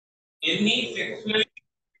any sexually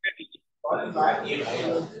caused by a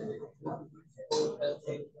virus.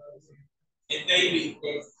 HIV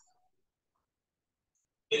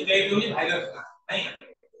भी virus का नहीं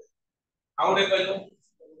आउ रे कहलो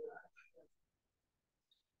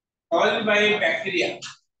caused by bacteria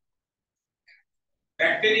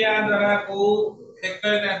द्वारा को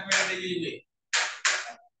सेक्सुअल ट्रांसमिटेड डिजीज हुए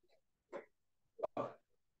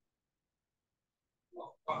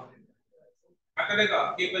आता देखो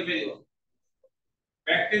के कोई भेजो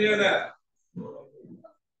बैक्टीरिया द्वारा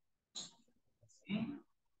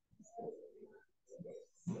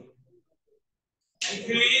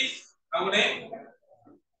syphilis आउरे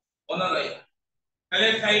gonorrhea पहले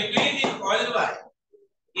syphilis is caused by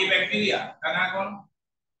ये बैक्टीरिया का नाम कौन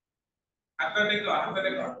आता देखो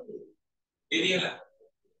एरिया ला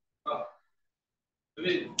तो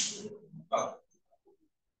syphilis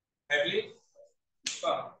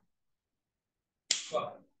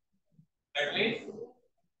syphilis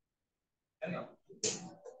है ना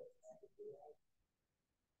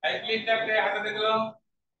syphilis का क्या आता देखो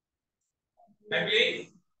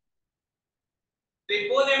syphilis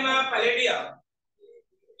ट्रिकोडेर्मा पैलिडियम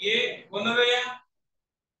ये गोनोरिया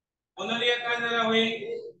का जरा हुई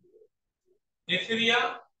नेक्सिया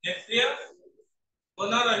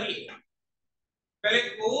गोनोरिया पहले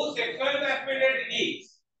को sexual transmitted disease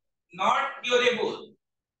not curable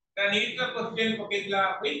the need का क्वेश्चन पकेला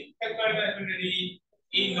हुई sexual transmitted disease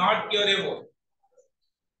is not curable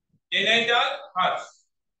genital hertz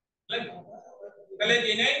पहले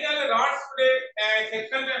जेनिटल हर्ट्स पे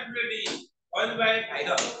sexual transmitted disease caused by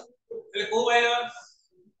virus पहले को वायरस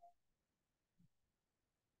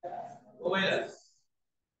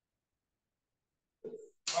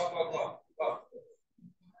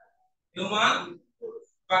ह्यूमन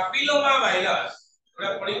पैपिलोमा वायरस थोड़ा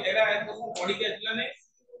पढ़ी तेरा है तो पढ़ी के चला ने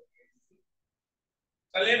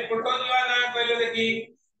चले प्रोटोजोआ ना कहले देखी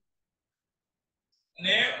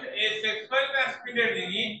named a sexual transmitted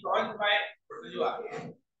disease caused by protozoa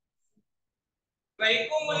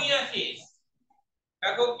trichomoniasis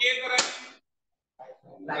ताको के करा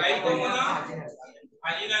ट्राइकोमोना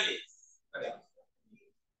वाजिनालिस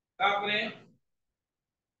तापरे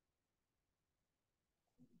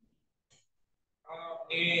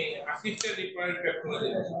ए असिस्टेड रिप्रोडक्टिव टेक्नोलॉजी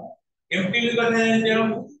एमपी का है जो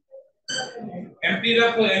एमपी का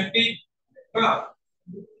तो एमपी का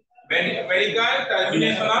medical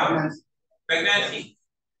termination of pregnancy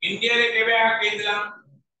India रे केबे आ केदला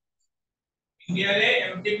इंडिया रे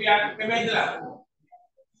एमटीपी आ केबे दिला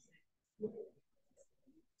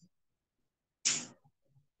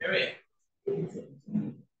केबे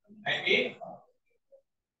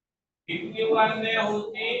 1951 ने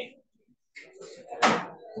होती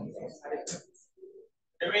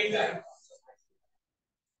केबे दिला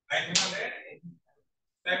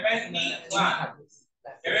 1971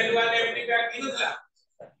 everyone एमटीपी आ कितना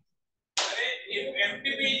अरे if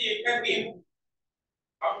MTP is effective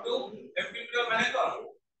up to MTP माने कौन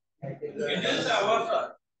induce abortion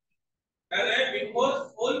अरे before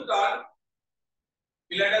full term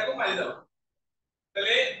पिलाडा को मार दो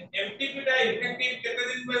तले एमटीपी टा इफेक्टिव कितने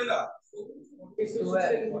दिन पहला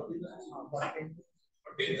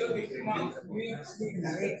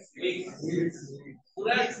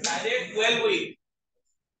पूरा डायरेक्ट 12 वीक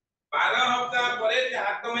 12 हफ्ता परे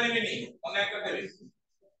हाथ में नहीं मना कर देबे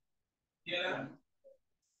ये ना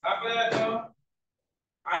अब तो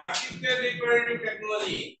assisted reproductive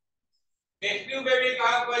technology test tube baby का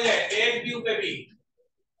कहल जाए test tube baby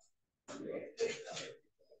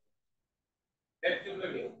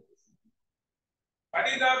what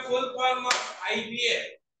is the full form of IVF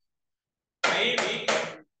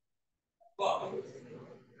IVF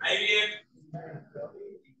IVF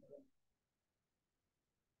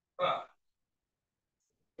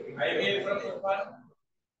IVF from form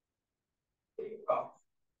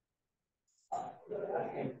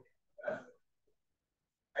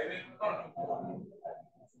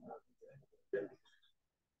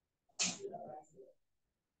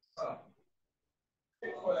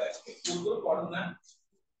Google पढ़ना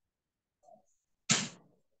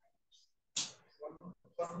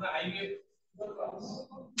IVF इधर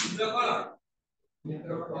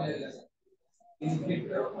कौन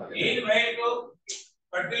इन वाइटो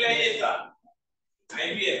fertilization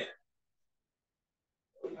IVF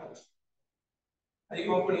आई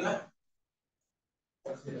कौन पढ़ना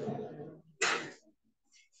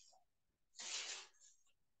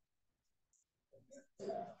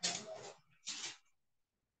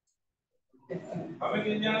हमें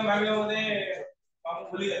किन जन भागे होते हम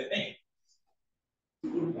भूली गए नहीं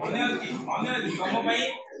ऑनलाइन कम भाई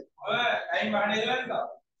टाइम बाहर निकला तो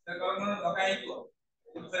करना लगा ही तो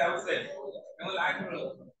दूसरा उससे हम लाइक लो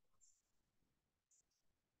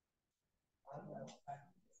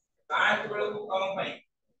लाइक लो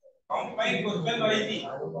कम पाई क्वेश्चन होई थी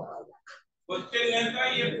क्वेश्चन में तो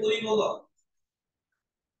ये पूरी होगा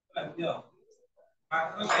समझो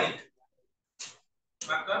मात्र नहीं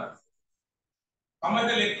मात्र हमें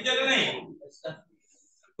तो लिखी जाते नहीं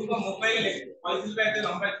तुमको मोबाइल ले पैसे पे ऐसे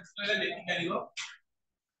लंबा चित्र लिखी जानियो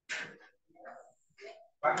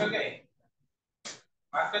मात्र क्या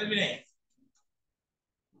मात्र भी नहीं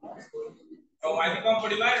तो आज कौन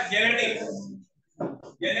पढ़ी बार जेनेटिक्स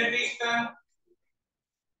जेनेटिक्स का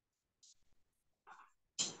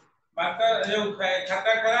मात्र जो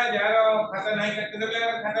खाता करा यार खाता नहीं करते तो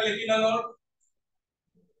क्या खाता लिखी ना नोट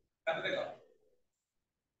खाता देखो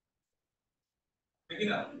लिखी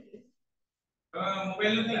ना तो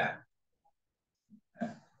मोबाइल में चला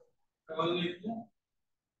तो बोल लिखी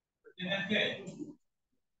जेनेटिक्स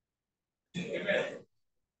के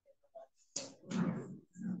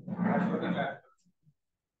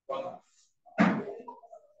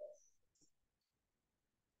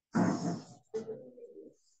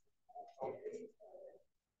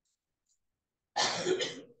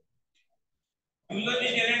जूलॉजी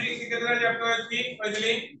जेनेटिक्स कितना चैप्टर अच्छी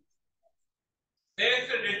पहली सेक्स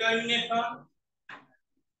डिटरमिनेशन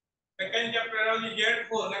सेकंड चैप्टर है जी जेड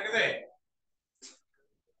 4 ना कहते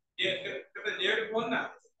ये कहते जेड 4 ना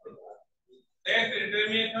सेक्स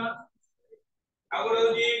डिटरमिनेशन और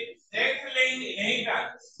जी सेक्स लिंक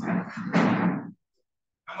इनहेरिटेंस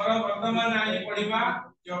हमारा वर्तमान आज पढ़िबा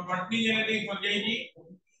जो बॉटनी जेनेटिक्स हो जाएगी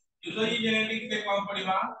जूलॉजी जेनेटिक्स से कौन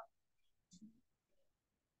पढ़िबा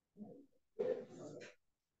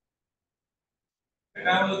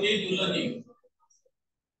एटा हो जी जूलॉजी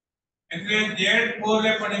એટલે Z4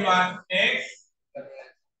 રે પઢિવા X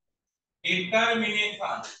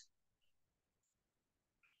डिटरमिनेशन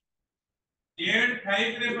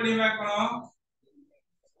Z5 रे पढ़िवा कोन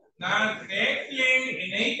ना सेक्स लिंक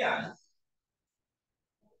इनहेरिटेंस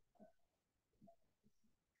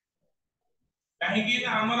काहे कि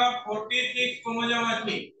हमरा 46 क्रोमोसोम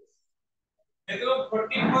अछि एतो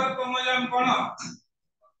 44 क्रोमोसोम कोन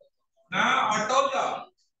ना ऑटोजोम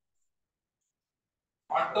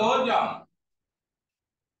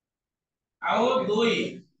आउ दुई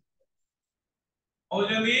और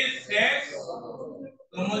जब ये सेक्स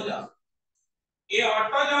क्रोमोसोम ये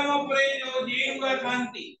ऑटोजोम ଉପରେ जो जीन गुड़ा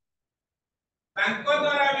थांती तांको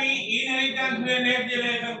द्वारा भी इनहेरिटेंस हुए नेक्स्ट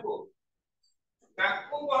जनरेशन को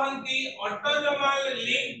ताको कहंती ऑटोजोमल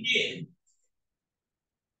लिंक जीन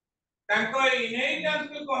ताको इनहेरिटेंस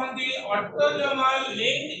को कहंती autosomal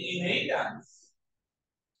link inheritance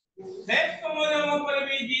sex chromosome ଉପରେ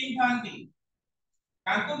भी जीन थांती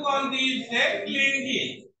ताको कहंती सेक्स लिंक जीन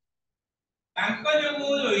तांको जो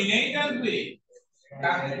इनहेरिटेंस हुए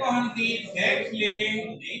ताको कहंती सेक्स लिंक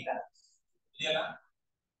इनहेरिटेंस बुझला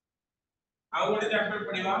आउ गोटे chapter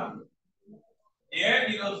पढ़िबा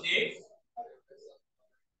A06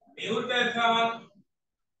 mutation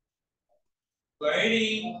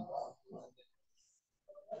guiding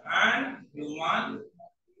and human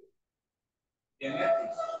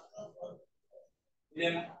genetics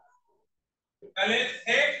पहले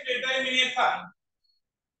सेक्स डिटरमिनेशन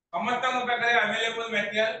समस्त को पाखरे अवेलेबल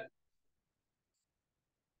मटेरियल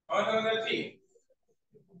और तो अच्छी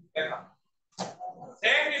देखो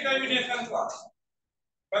सेक्स डिटरमिनेशन को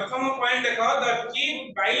प्रथम पॉइंट देखो the chief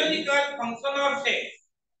biological function of sex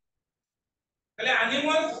पहले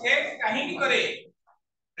एनिमल सेक्स काहे की करे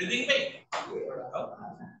ब्रीदिंग पे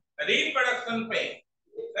रिप्रोडक्शन पे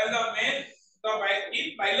then the main the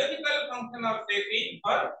biological function of sex is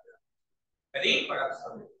for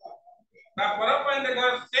reproduction the first point देखो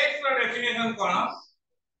sex का definition कौन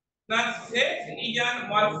ना sex is an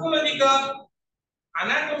morphological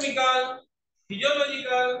anatomical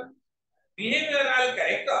physiological behavioral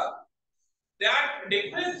character that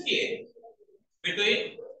differentiates between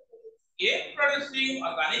egg producing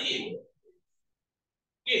organism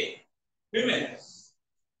के females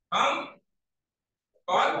हम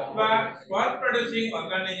sperm producing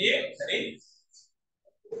organism is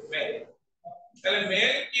male पहले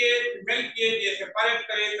mail के female के ये सेपरेट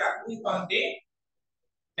करे ताकि कहते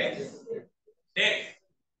सेक्स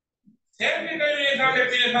सेक्स डिटरमिनेशन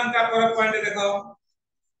डेफिनेशन का पूरा पॉइंट देखो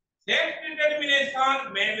sex determination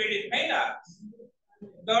may be defined as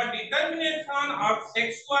the determination of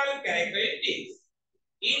sexual characteristics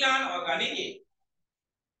in an organism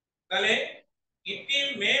पहले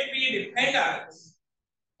it may be defined as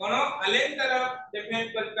कोनो अलग तरफ डिफाइन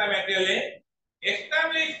करता मटेरियल है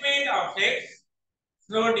establishment of sex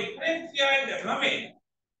through differential development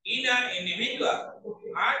in an individual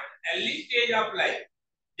at early stage of life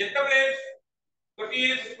जेतबले गोटी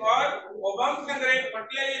score ओबम संगे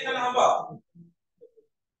fertilisation हबो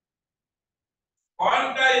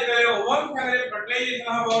कोनटा जेतले ओबम संगे फर्टिलाइजेशन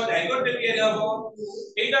हबो जाइगोट तैयारी हबो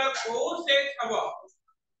एटा को सेक्स हबो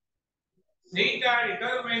सेटा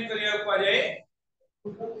डिटरमाइन करिया को जाय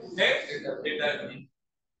सेक्स डिटरमाइन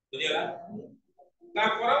बुझिला ना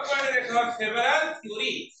परम पॉइंट देखो several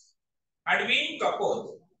theories had been proposed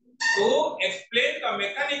to explain the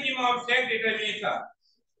mechanism of sex determination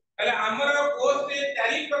એટલે ଆମର କୋର୍ସ ରେ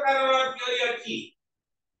ଚାରି ପ୍ରକାରର থিওরি ଅଛି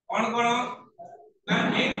कोन कोन ना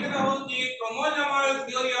एक होची chromosomal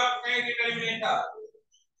theory of sex determination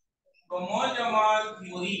chromosomal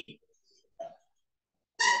theory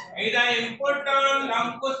Etah important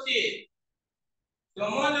long question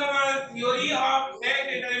chromosomal theory of sex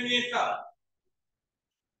determination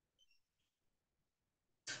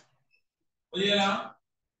बुझिला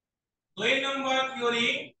दो number theory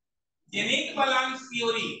genic balance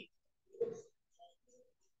theory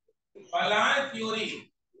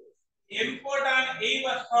important ए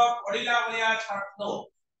वर्ष पढ़िला बलिया छात्र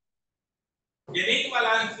जेनिक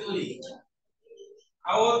बैलेंस थ्योरी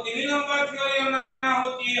और तीन नंबर थ्योरी ना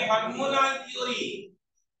होती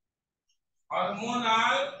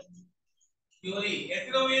हार्मोनल थ्योरी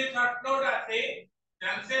एतरो में छात्र आते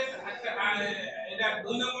चांसेस एटा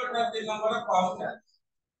 2 नंबर और 3 नंबर कम है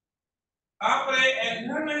आपरे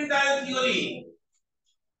एनवायरमेंटल थ्योरी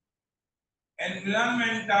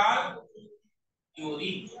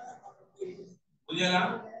बुझला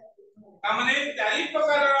हमने चारि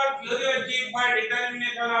प्रकार थ्योरी अछि for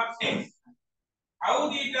determination of sex how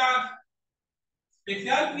दीटा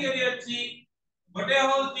special theory अछि गोटे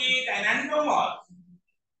होती डायनामोस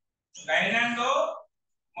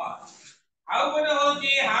हाउ गोटे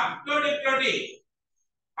होती हैप्लोडिप्लोटिक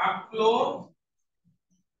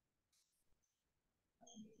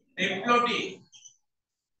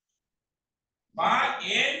by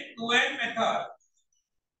end-to-end method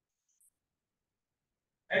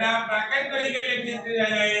Etah bracket करके लिख दिया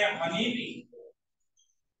जाए हनी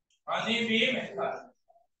बी मेथड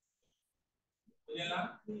बुझला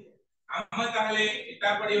हम ताले इटा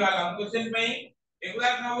पढ़िवा लॉन्ग क्वेश्चन पे एगुला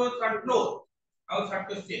सब कंट्रोल और शॉर्ट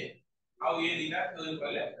क्वेश्चन और ये दिना थ्योरी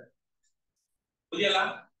पहले बुझला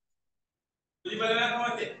बुझि पड़ला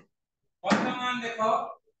समझे वर्तमान देखो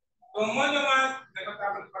क्रोमोसोम देखो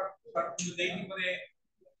तापर देखि परे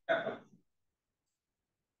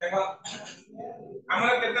देखो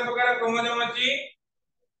हमर केते प्रकार क्रोमोसोम अछि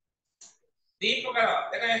तीन प्रकार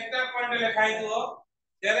देखो एक्स्ट्रा पॉइंट लिखाई दो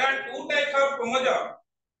there are two types of chromosome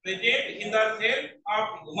present in the cell of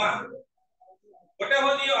human गोटे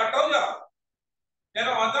Holi autosome their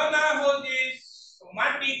other name Holi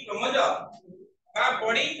somatic chromosome का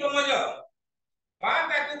बॉडी क्रोमोसोम बा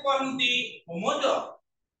ताकू कहंती होमोसोम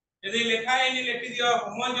यदि लिखाई नि लिखि दियो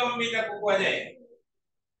होमोसोम भी ताकू कह जाए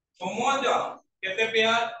होमोसोम केते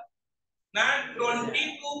पेयर ना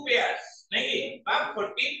 22 पेयर्स नहीं बा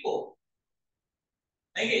 44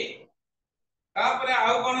 नहीं तापरे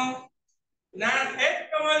आउ कोन ना सेक्स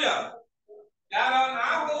क्रोमोसोम यार ना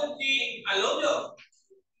होची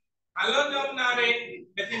आलोजोम ना रे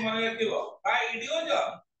बेसी मन रखिबो बा इडियोजोम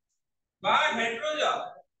बा हेटेरोजोम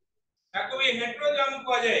ताको भी हेटेरोजोम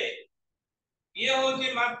कह जाए ये होची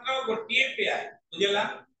मात्र गोटिए पेयर बुझला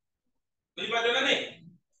बुझि पाजो ना नहीं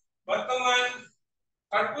वर्तमान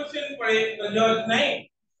क्वेश्चन पढ़े तो जज नहीं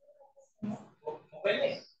मोबाइल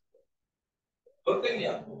नहीं नोट कर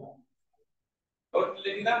लिया नोट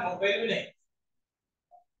लिखना मोबाइल में नहीं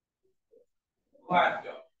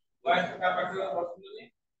वाच का पकड़ वस्तु नहीं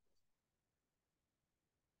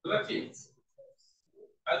लक्षी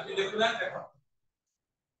आज देखना देखो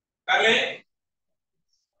ताले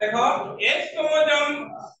देखो एस क्रोमोसोम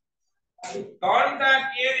कौनटा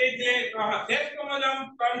किए देले सेक्स क्रोमोसोम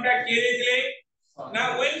कौनटा किए देले ना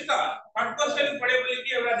वेलसा फर्स्ट क्वेश्चन पढ़े बोली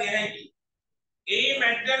कि हमरा देना की ए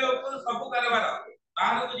मेटेरियल ऊपर सब करबार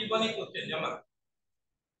बाहर को जीवनी क्वेश्चन जमा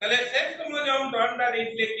तले सेक्स क्रोमोसोम कौनटा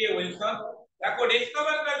देले कि वेलसा ताको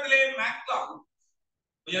डिस्कवर करले मैक्लॉक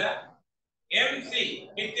बुझला एमसी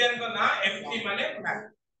विज्ञान का नाम एमसी माने मैक्स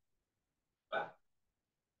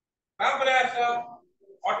तापरे आसो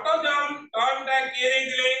ऑटोसोम कौनटा किए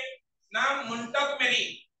देले नाम मुंटक मेरी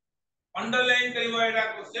अंडरलाइन करिवो एटा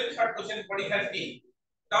क्वेश्चन शॉर्ट क्वेश्चन पढ़ी खाती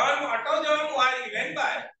term autosome was given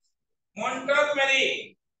by मोंटगमेरी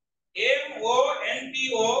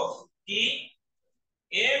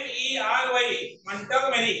MONTOGMERY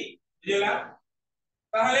मोंटगमेरी बुझला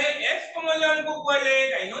पहले एक्स क्रोमोसोम को कह जाए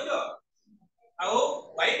डायनोसोम और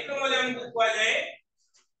वाई क्रोमोसोम को कह जाए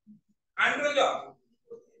एंड्रोसोम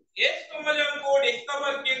एक्स क्रोमोसोम को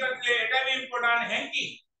डिस्कवर किए करले एटा भी इंपोर्टेंट है कि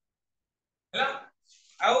हैला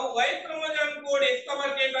ଆଉ y क्रोमोसोम को डिस्कवर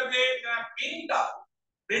के करते ना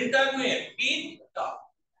प्रिंटर में p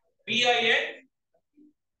i n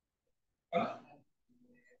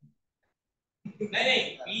नहीं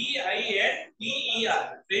PINTER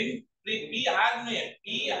प्रिंट p r में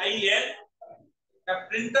PIN का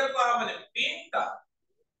प्रिंटर को हम प्रिंट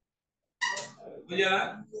बुझला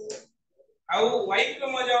आउ y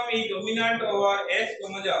chromosome is dominant over s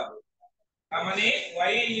chromosome माने y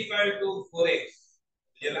इक्वल टू 4x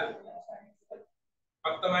बुझला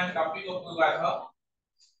वर्तमान टॉपिक को बात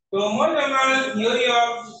chromosomal theory of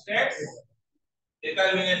sex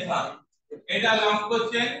determination Etah long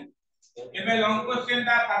question एबे लॉन्ग क्वेश्चन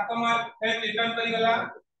ता 7 मार्क से रिटर्न करी गला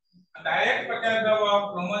डायरेक्ट पचार दब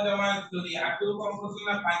क्रोमोसोमल थ्योरी आटू कंपोजिशन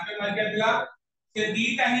में 5 मार्क दिला से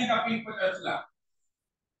दीटा ही टॉपिक पचारला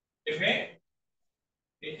एबे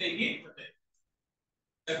एते ही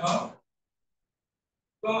देखो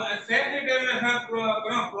तो सेक्स डिटरमिनेशन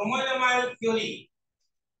क्रोमोसोमल थ्योरी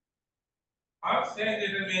और सेक्स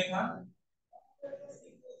डिटरमिनेशन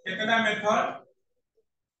कितना मेथड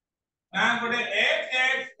ना गोटे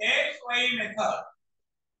XY मेथड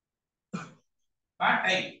बा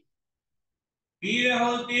टाइप बी रे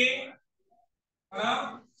होती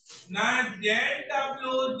ना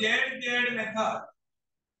ZWZZ मेथड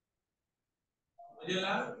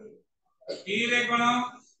बुझला सी रे कोन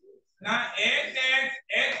ना XX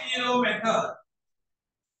मेथड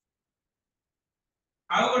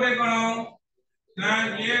आ गोटे कोन ना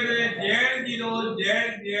Z0ZZ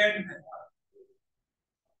मेथड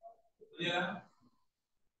बुझला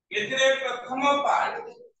एथरे प्रथम part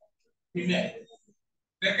female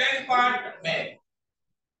second part mail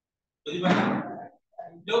बुझबा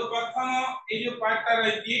जो प्रथम ए जो पार्ट ता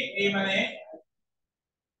रही ए माने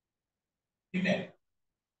फीमेल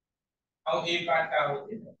और ए पार्ट ता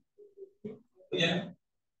होती बुझला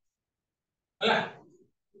हला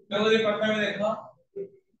तो ये प्रथम देखो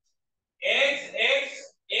x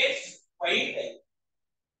y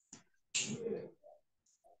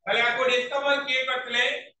पहले आपको डिस्कवर किए करले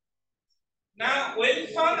ना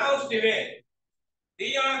विल्सन और स्टीवेन दी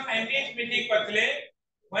जन साइंटिस्ट मीटिंग करले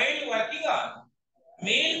while working on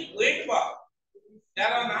mail wait work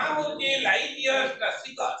यार नाम होची लाइजियस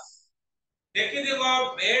ट्रासिकस देखि देबो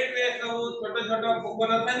बेड रे सब छोट छोट पोको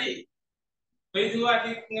नथाली कोई दुआ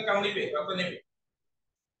ठीक काउंडी पे अपने पे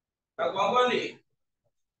तो कौन बोली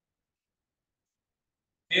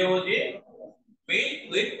ये होची मेल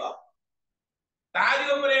वेट वर्क तारी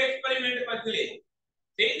ऊपर एक्सपेरिमेंट करले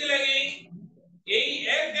सेहि लगी एई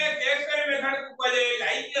एक्सपेरिमेंट मेथड को कहले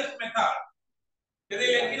लाइजियस मेथड यदि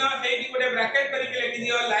लेकिन सेहि गोटे ब्रैकेट करके लिखि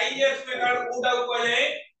दियो लाइजियस मेथड कोटा को कहले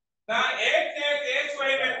ना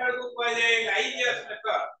XY मेथड को कहले लाइजियस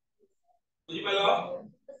मेथड बुझि पालो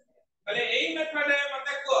तले एई मेथड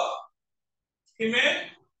मते को फीमेल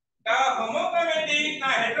का होमोगैमेटिक ना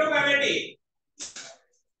हेटेरोगैमेटिक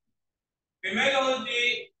फीमेल होची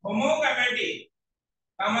होमोगैमेटिक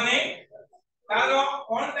तामाने तारो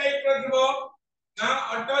कोन टाइप रो थिबो ना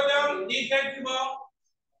ऑटोजम डिसेट थिबो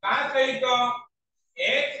का सहित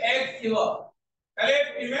XX थिबो तले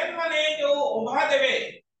फीमेल माने जो ओभा देबे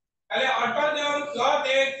तले ऑटोजम प्लस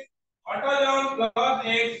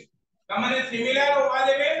X तामाने सिमिलर ओभा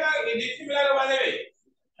देबे ना डिसिमिलर ओभा देबे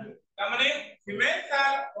तामाने female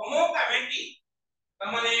are homogametic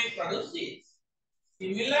तामाने produces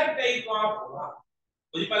similar type of ओभा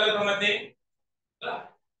बुझि पालो समझे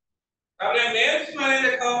ताबले मेल्स माने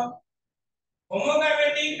देखो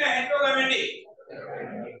होमोगैमेटिक ना हेटेरोगैमेटिक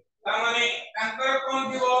तामाने तांकर कोन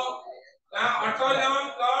थिबो ना ऑटोजम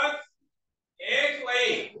प्लस XY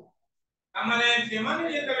तामाने सेमाने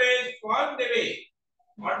जेतबे स्पर्म देबे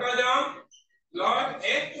ऑटोजम प्लस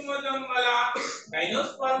X क्रोमोसोम वाला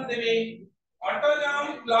गाइनोस्पर्म देबे ऑटोजम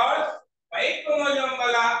प्लस Y क्रोमोसोम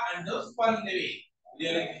वाला एंडोस्पर्म देबे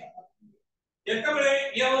बुझले जेतबे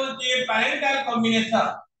ये होची parental combination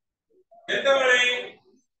जेतबे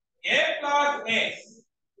A plus X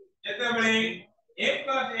जेतबे A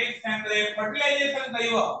plus X संगे फर्टिलाइजेशन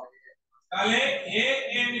करिवो ताले A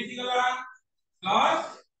मिसी गला प्लस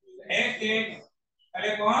XX ताले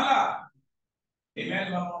कोहला फीमेल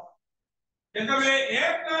बनो जेतबे A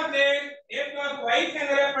plus Y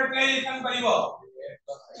संगे फर्टिलाइजेशन करिवो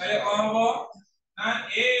ताले कोहबो ना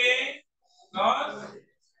A plus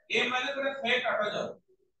A माने पूरा सेट ऑटोजम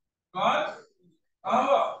प्लस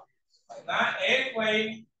कोहबो ना XY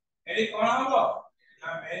एडी कोन हबो ना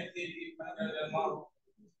मेल सी जन्म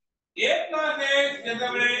A plus X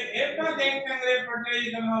जेतबे A plus X संगे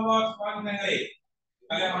फर्टिलाइजेशन हबो स्पर्म संगे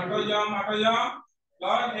ताले ऑटोजम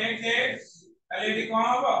प्लस XX ताले एडी कोन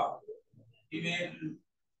हबो फीमेल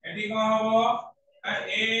एडी कोन हबो ना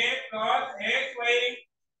A plus XY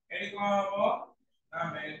एडी को हो ना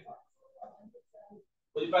मेल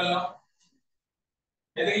बुझ पालो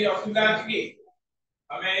एते की असुविधा अछि की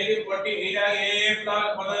हमें एडी 40 एटा ए प्लस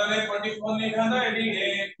बदले 44 नहीं था AD A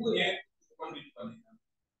to A 44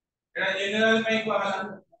 Etah general में को हला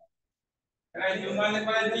एटा ह्यूमन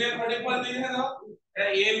में दिले 44 नहीं था एटा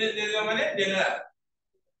ए में दे दो माने जनरल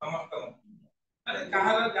समस्त अरे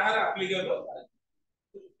कहार जहार एप्लीकेबल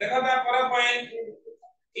देखो ता पर point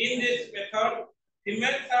in this method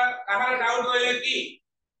females are Kahar doubt रहले की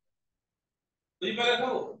बुझ पाले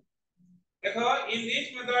सब देखो in this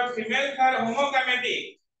method females are homogametic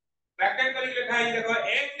bracket कर लिखा है देखो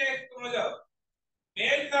x x chromosome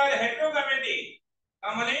males are heterogametic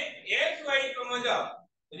माने एक्स वाई क्रोमोसोम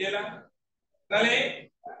बुझेला ताले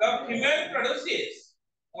the female produces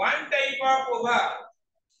one type of ओवा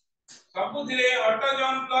सबुथिले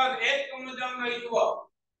ऑटोजोम प्लस एक्स क्रोमोसोम रहिबो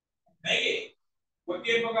नै कि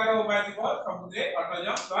गोटे प्रकार ओवा दिबो सबुथिले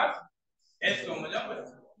autosome plus x chromosome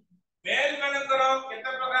male मानकर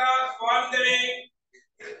केते प्रकार स्पर्म देबे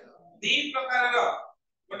दी प्रकार रो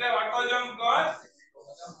गोटे ऑटोजोम प्लस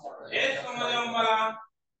एक्स क्रोमोसोम वाला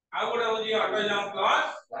आ गोटे होजी ऑटोजोम प्लस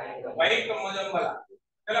वाई क्रोमोसोम वाला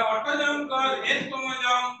तले ऑटोजोम प्लस एक्स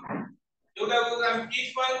क्रोमोसोम जोटा को हम की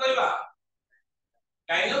स्पर्म करबा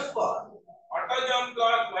काइनोस्पर्म ऑटोजोम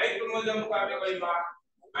प्लस वाई क्रोमोसोम को हम करबा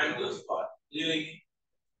एंडोस्पर्म ये लेगी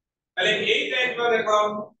तले एई टाइप रो देखो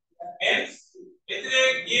एस इतने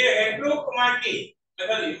ये हेटेरोक्रोमैटिक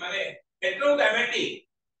मतलब माने हेटेरोगैमेटिक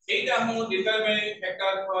एटा हम डिटरमाइन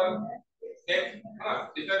फैक्टर फॉर सेक्स हां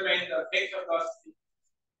determine the sex of the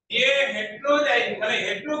ये हेटेरोजाइट माने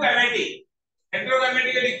हेटेरोगैमेटिक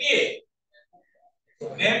लिखिए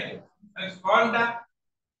नेक्स्ट स्पर्म दा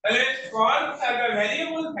पहले sperm are the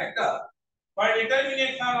variable factor for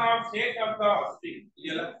determination of sex of the offspring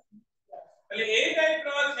ये पहले ए टाइप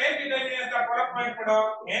रो सेक्स डिटरमिनेशन का फर्क पॉइंट पड़ो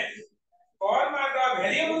next form are the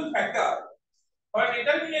variable factor for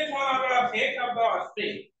determination of the sex of the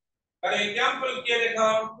offspring. For example, क्या देखो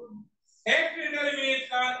sex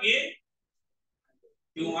determination in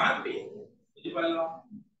human being. बुझी पालो?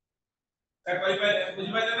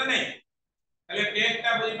 बुझी पालो ना नहीं? पहले टेस्ट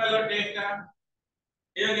का बुझी पालो टेस्ट का.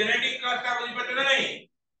 ये genetic class का बुझी पालो ना नहीं?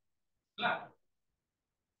 ना?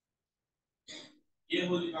 ये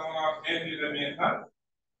बुझी पालो आप sex determination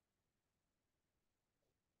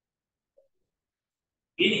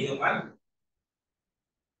in human.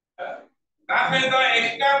 तासे तो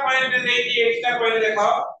एक्स्ट्रा पॉइंट देती एक्स्ट्रा पॉइंट देखो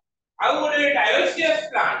आउ गोटे डायोसियस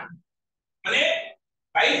प्लांट माने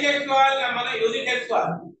बाइसेक्सुअल ना माने यूनिसेक्सुअल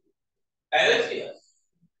डायोसियस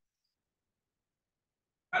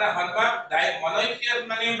माने हरबा मोनोइसियस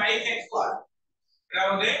माने बाइसेक्सुअल एटा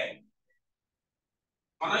होते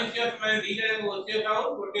मोनोइसियस माने दीटा को होते ताऊ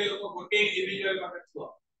गोटे लोक गोटे इंडिविजुअल माने छुआ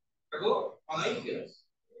ताको मोनोइसियस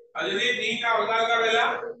और यदि दीटा अलग अलग बेला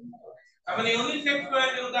अपने यूनिसेक्सुअल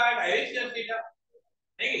जोटा डायोसियस दीटा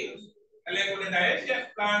नहीं पहले गोटे डायोसियस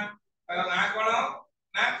प्लांट तार ना कोन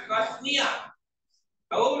ना कस्मिया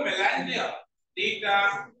और मेलानिया दीटा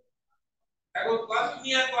ताको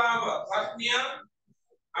कस्मिया को कस्मिया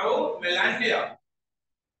और मेलानिया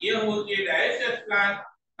ये होती डायोसियस प्लांट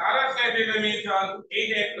तारा से डिटरमिनेशन ए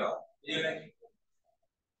टाइप रो ये नहीं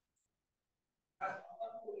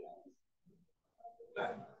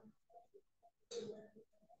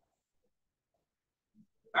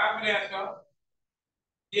आपने आसो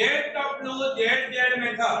ZWZZ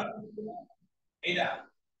मेथड एटा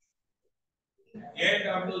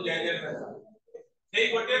ZWZZ मेथड सेई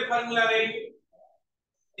गोटे फार्मूला रे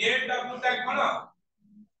ZW ता कोन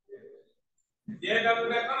ZW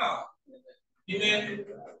ता कोन फीमेल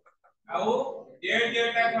आउ ZZ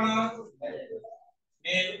ता कोन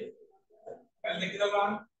मेल कल लिख दबा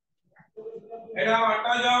एटा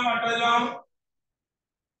ऑटोजोम प्लस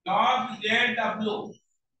ZW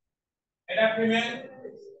एटा फीमेल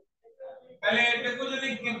पहले एते को जदी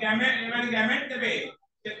गैमेट देबे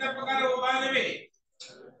केते प्रकार ओवा देबे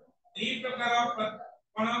दी प्रकार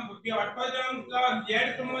कोन गुटी ऑटोजोम प्लस Z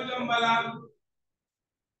क्रोमोसोम वाला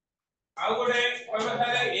आउ गोटे अवस्था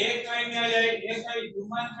एक लाइन आ जाए एक साइड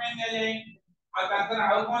ह्यूमन में आ जाए और ताकर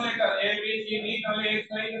आउ कोन letter A B C D तले एक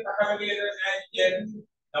साइड taka लगे Z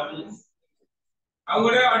W आउ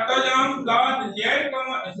गोटे ऑटोजोम प्लस Z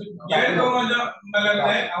क्रोमोसोम वाला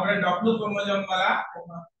है और W क्रोमोसोम वाला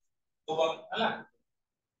होबो हला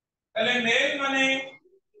तले मेल माने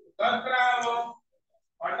दसरा हो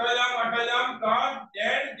ऑटोजोम प्लस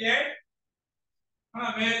Z हां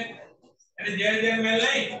मेल ए Z मेल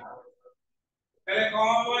नहीं पहले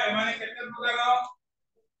कौन हो एमाने केते प्रकार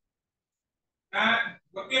ना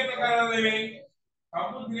गोटे प्रकार देबे सब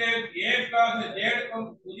दिले A प्लस Z को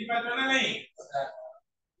बुझी पाछो ना नहीं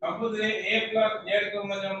प्रकृति ए प्लस जेड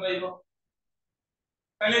क्रोमोसोम रहिबो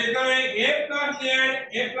ताले जेतबे ए प्लस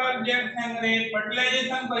जेड संगे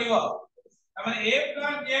फर्टिलाइजेशन करिवो तमाने ए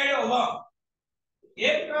प्लस जेड होबो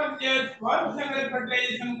ए प्लस जेड स्पर्म संगे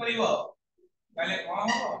फर्टिलाइजेशन करिवो ताले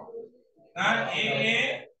कोन होबो ना ए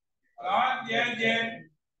प्लस जेड जेड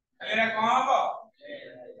ताले कोन होबो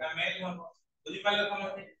ना मेल होबो बुझि पाले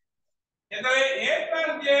समझे जेतबे ए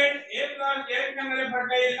प्लस जेड संगे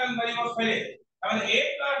फर्टिलाइजेशन करिवो पहले तमाने ए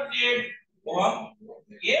प्लस जेड और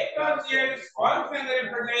ए प्लस जेड स्क्वायर संगे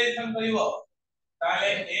फर्टिलाइजेशन करिवो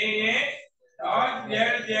ताले ए प्लस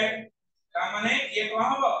जेड जेड तमाने ये कोन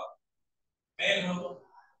होबो मेल होबो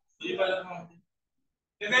बुझि पाले समझे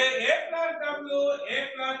जेते ए plus W A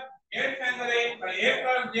plus Z संगे ए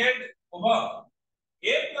प्लस जेड होबो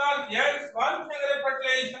ए प्लस जेड स्क्वायर संगे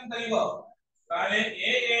फर्टिलाइजेशन करिवो ताले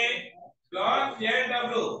ए प्लस जेड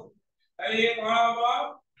डब्ल्यू ताले ये कोन होबो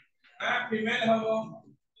ना फीमेल होबो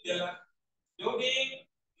बुझला जो कि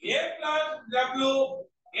a plus w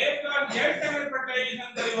a plus z संगे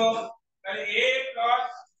फर्टिलाइजेशन करिवो ताले a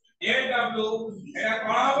plus jw एटा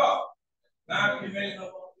कोन हबो ना फीमेल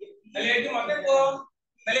हबो ताले एठी मते को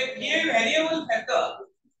ताले के variable factor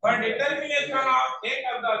for determination of एक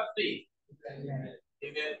ऑफ द थ्री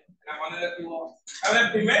ठीक है ना माने रखिवो अबे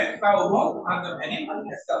फीमेल का होबो ऑन द वेरिएबल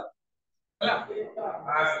फैक्टर होला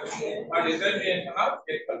फॉर डिटरमिनेशन ऑफ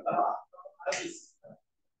एक ऑफ द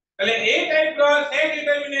पहले ए टाइप का सेक्स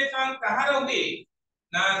डिटरमिनेशन कहां होगी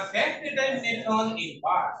ना सेक्स डिटरमिनेशन इन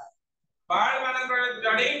बार मानकर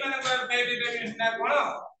जड़ी मानकर सेक्स डिटरमिनेशन कोन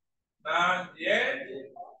ना Z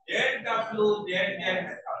Z W Z Z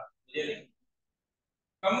method बुझिले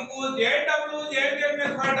तुमको Z W Z Z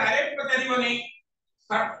method direct पचारिबोनी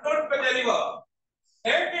shortcut पचारिबो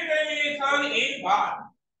sex determination इन बार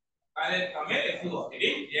अरे तमे लिखिबो it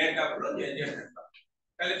is Z W Z Z method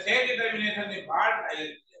पहले सेक्स डिटरमिनेशन इन बार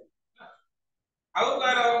आउ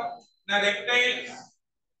करो ना रेप्टाइल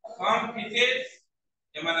सम फिशेस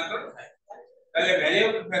एमानकर थाए ताले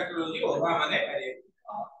वेरिएबल फैक्टर होगी ओबा माने वेरिएबल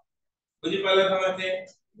बुझि पालो समझे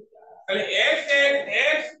ताले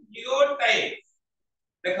x जीरो टाइप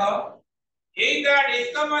देखो एटा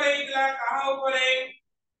डिस्कवर एइला कहां ऊपर है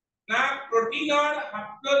ना प्रोटीन और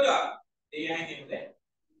हप्लोइड ये है निमले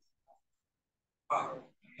हां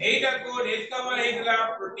एटा को डिस्कवर एइला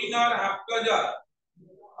प्रोटीन और हप्लोइड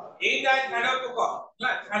एटा छाड़ पोक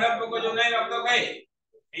ना छाड़ पोक जो नै रक्त खाए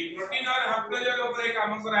ए प्रोटीन और हप्लोइड ऊपर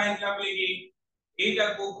काम करा है बोले कि एटा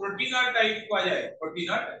को प्रोटीन और टाइप को जाए प्रोटीन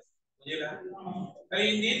और बुझेला तो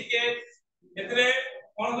इन दिस केस एतरे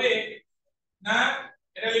कोन हुए ना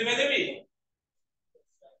एटा लिखे देबी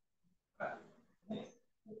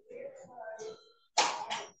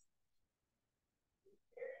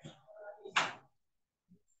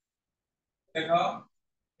देखो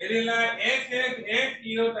एडिला x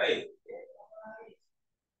zero type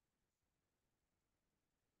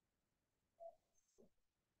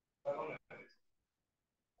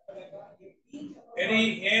AD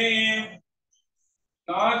a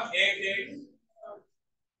dot x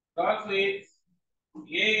dot with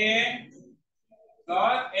a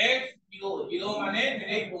dot x zero zero माने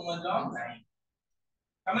मेरे क्रोमोसोम नहीं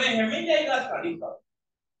हमने हेमिंग जाएगा स्टडी कर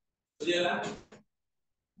बुझेला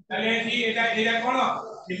चले जी एटा एटा कोन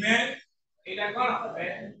फीमेल एटा कोन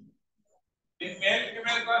मेल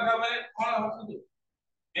फीमेल का सब कोन होतु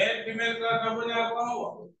मेल फीमेल का सब जा कोन हो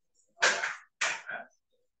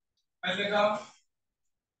पहले का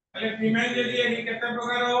पहले फीमेल जे दिए केते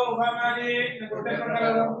प्रकार हो ओबा माने गोटे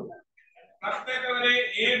प्रकार हो प्रत्येक रे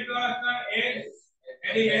a plus x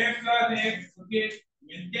AD a plus x के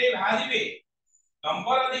मिलके भाजिबे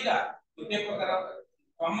नंबर अधिका गोटे प्रकार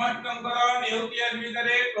समस्तंकर न्यूक्लियस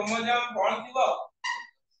भितरे क्रोमोसोम कोन थिबो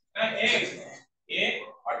ना x ए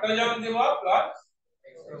ऑटोजोम थिबो प्लस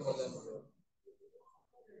x क्रोमोसोम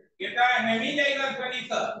केटा हेमी जाइगा स्टडी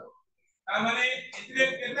सर माने इतने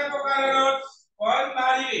केतना प्रकार रो फॉर्म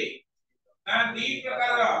बाहरी ना दी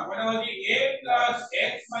प्रकार माने होजी a plus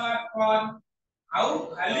x वाला फॉर्म आउ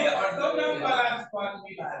खाली ऑटोजोम वाला फॉर्म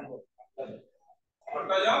भी बाहरी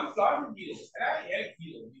ऑटोजोम प्लस 0 है x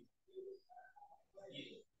 0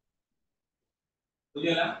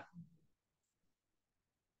 बुझेला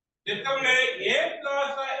जेतबे a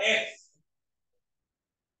plus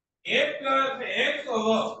x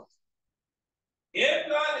हो a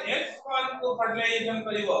plus x फॉर्म को फर्टिलाइजेशन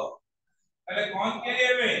करिवो अरे कौन के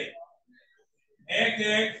लिए में x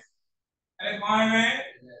x अरे कौन में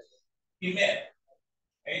फीमेल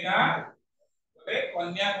एटा ओटे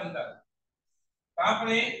कन्या संतान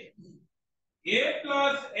तापरे a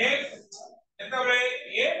plus x जेतबे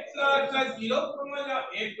a plus 0 chromosome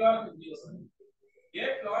a plus 0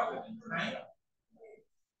 नहीं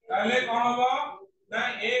ताले कौन हो ना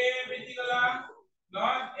ए मिसी गला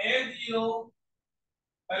नॉट ए जीरो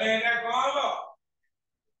ताले एटा कौन हो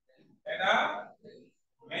एटा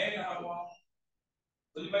मेन हो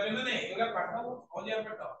बुझी पाले ना नहीं एटा पाठ हो जा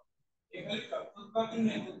पाठ ए खाली चतुर्थ दिन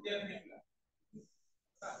नहीं द्वितीय दिन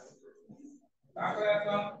तापर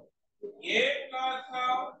तो a प्लस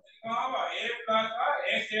कौन हो a प्लस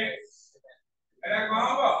x एटा कौन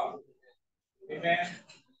हो इमे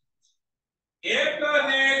a plus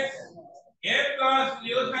x a plus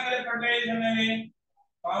zero संगे पढ़े जने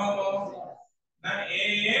कौन हो ना a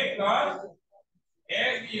plus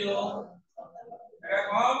x zero एटा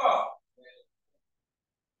कौन हो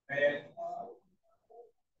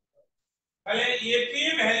पहले ये की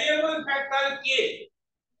वेरिएबल फैक्टर के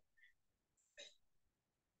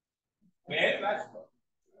वेर प्लस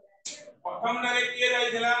प्रथम नारे के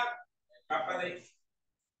जाइला बापा दे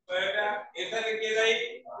तो एटा एटा के जाई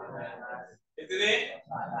एतरे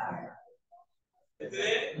एतरे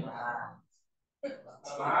मां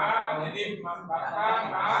यदि बापा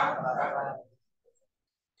मां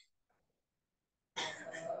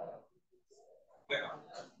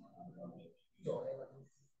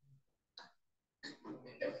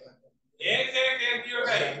एक जीरो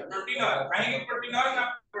टाइप प्रोटीन काहे के प्रोटीन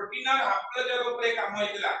हाप्लोजर ऊपर काम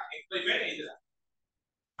होइतला एक्सपेरिमेंट होइतला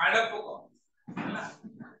खाडा पोको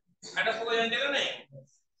जानते ना नहीं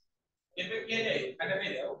केते के जाय खाडा पे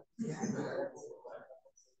जाओ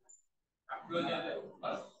हाप्लोजर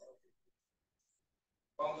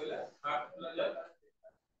कौन बोला हाप्लोजर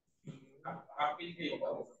हापी के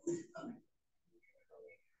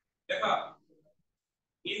देखो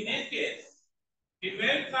in this case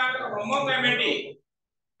females are homogametic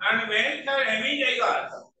and males are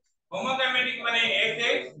hemizygous homogametic माने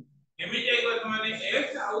XX hemizygous माने X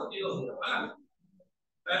आउ 0 होला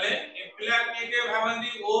ताले एप्ला के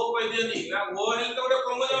भावंती ओ कहि देली ना ओ हेल तो गोटे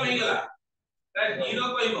क्रोमोसोम हे गेला ता 0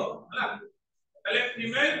 कहबो होला ताले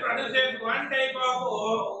female produces one type of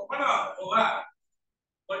open ओवा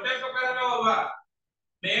गोटे प्रकार रो ओवा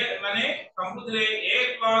मेल माने संपुतरे A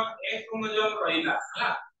प्लस X क्रोमोसोम रहिला होला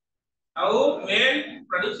आउ मेल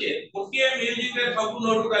प्रोड्यूसेस गोटे म्यूजिक रे सब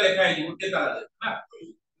नोट का लिखा है गोटे ताला ना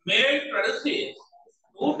mail produces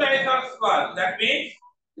two types of sperm that means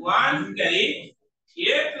one carries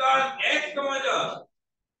A plus X chromosome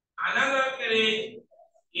another carries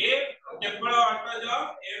A केवल ऑटोजोम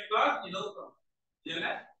A plus 0 chromosome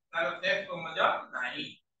जेला तार सेक्स क्रोमोसोम नहीं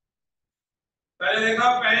पहले देखो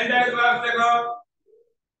पेरेंटल क्लास देखो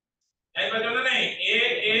ऐसा बचो नहीं A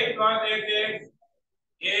plus X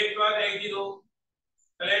A plus X 0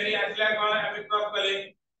 पहले नहीं असला कौन अभी क्रॉस करे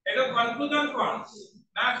एटो कंक्लूजन कौन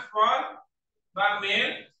ना स्पर्म बा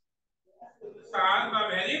मेल साल बा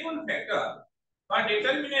variable factor for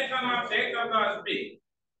determination of sex of the offspring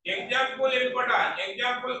example important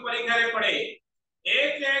example परीक्षा रे पड़े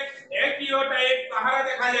एक टाइप कहारा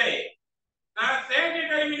देखा जाए ना सेक्स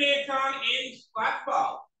डिटरमिनेशन इन स्क्वाश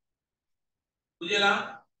बॉक्स बुझला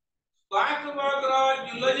स्क्वाश बॉक्स रो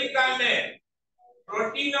जूलॉजिकल नेम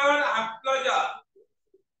प्रोटीन और हाप्लोजर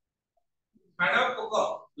खाड़ा पोको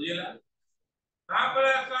बुझला तापर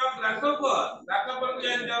सब ग्रासोपर को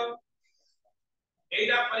जान जाओ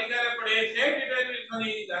एटा परीक्षा रे पड़े सेक्स डिटरमिनेशन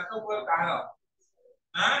इन ग्रासोपर कहारा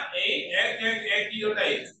ना एक जीरो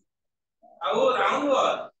टाइप आउ राउंड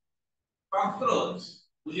वर कॉकरोच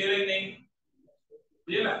बुझले नहीं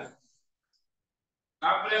बुझला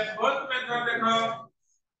तापर फोर्थ मेथड देखो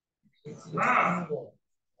हां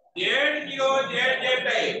Z0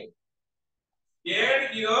 टाइप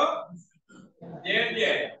Z0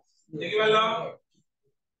 देखि वाला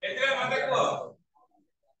एतरे मते को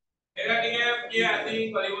एटा टिके के आसी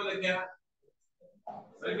करिवो देखिया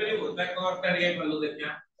करि करिवो ता कोटा टिके कलु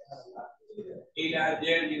देखिया एटा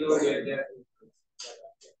Z0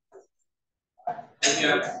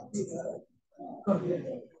 देखिया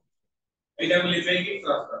एटा बोली पे की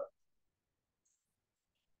क्रॉस कर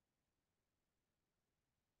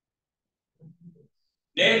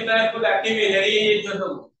नेक्स्ट टाइप को एक्टिव एरिया ये जो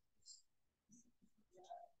सब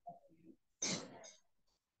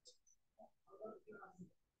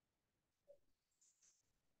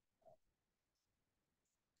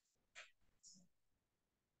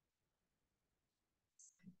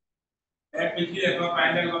एक पीछे देखो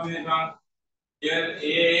final combination Z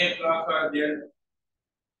A plus और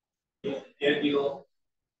Z0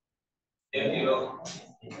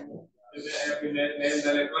 मेल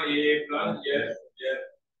डाले को A plus Z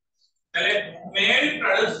पहले मेल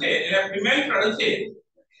प्रोड्यूसेस या female produces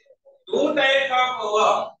two types of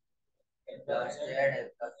ovum A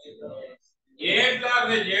plus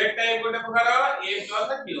Z type गोटे प्रकार A plus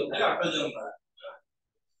 0 पहले ऑटोजोम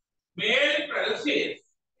मेल प्रोड्यूसेस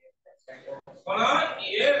कौन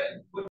ये